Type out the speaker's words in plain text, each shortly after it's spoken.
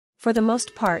For the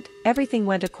most part, everything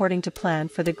went according to plan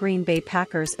for the Green Bay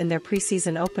Packers in their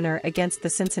preseason opener against the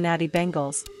Cincinnati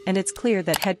Bengals, and it's clear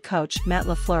that head coach Matt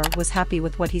Lafleur was happy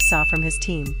with what he saw from his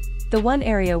team. The one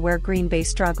area where Green Bay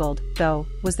struggled, though,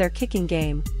 was their kicking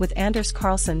game, with Anders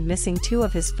Carlson missing 2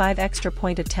 of his 5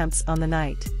 extra-point attempts on the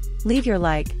night. Leave your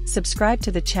like, subscribe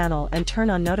to the channel and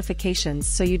turn on notifications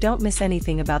so you don't miss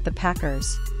anything about the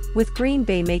Packers. With Green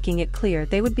Bay making it clear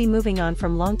they would be moving on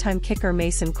from longtime kicker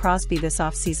Mason Crosby this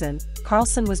offseason,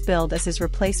 Carlson was billed as his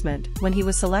replacement when he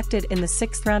was selected in the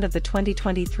 6th round of the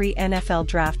 2023 NFL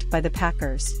Draft by the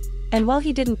Packers. And while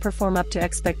he didn't perform up to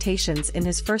expectations in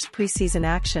his first preseason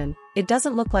action, it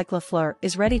doesn't look like Lafleur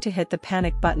is ready to hit the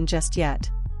panic button just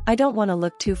yet. I don't want to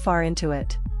look too far into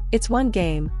it. It's one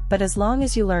game, but as long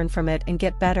as you learn from it and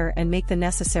get better and make the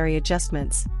necessary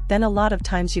adjustments, then a lot of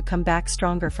times you come back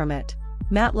stronger from it.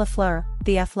 Matt Lafleur,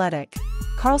 The Athletic.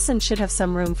 Carlson should have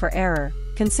some room for error,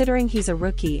 considering he's a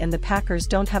rookie and the Packers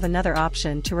don't have another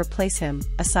option to replace him,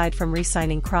 aside from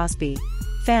re-signing Crosby.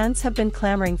 Fans have been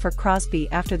clamoring for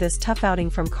Crosby after this tough outing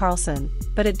from Carlson,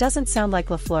 but it doesn't sound like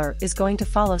Lafleur is going to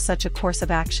follow such a course of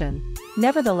action.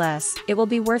 Nevertheless, it will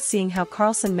be worth seeing how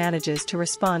Carlson manages to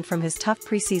respond from his tough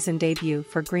preseason debut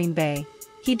for Green Bay.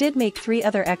 He did make 3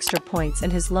 other extra points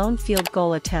in his lone field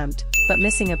goal attempt, but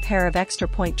missing a pair of extra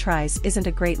point tries isn't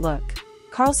a great look.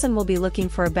 Carlson will be looking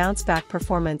for a bounce-back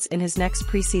performance in his next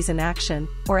preseason action,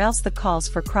 or else the calls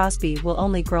for Crosby will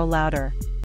only grow louder.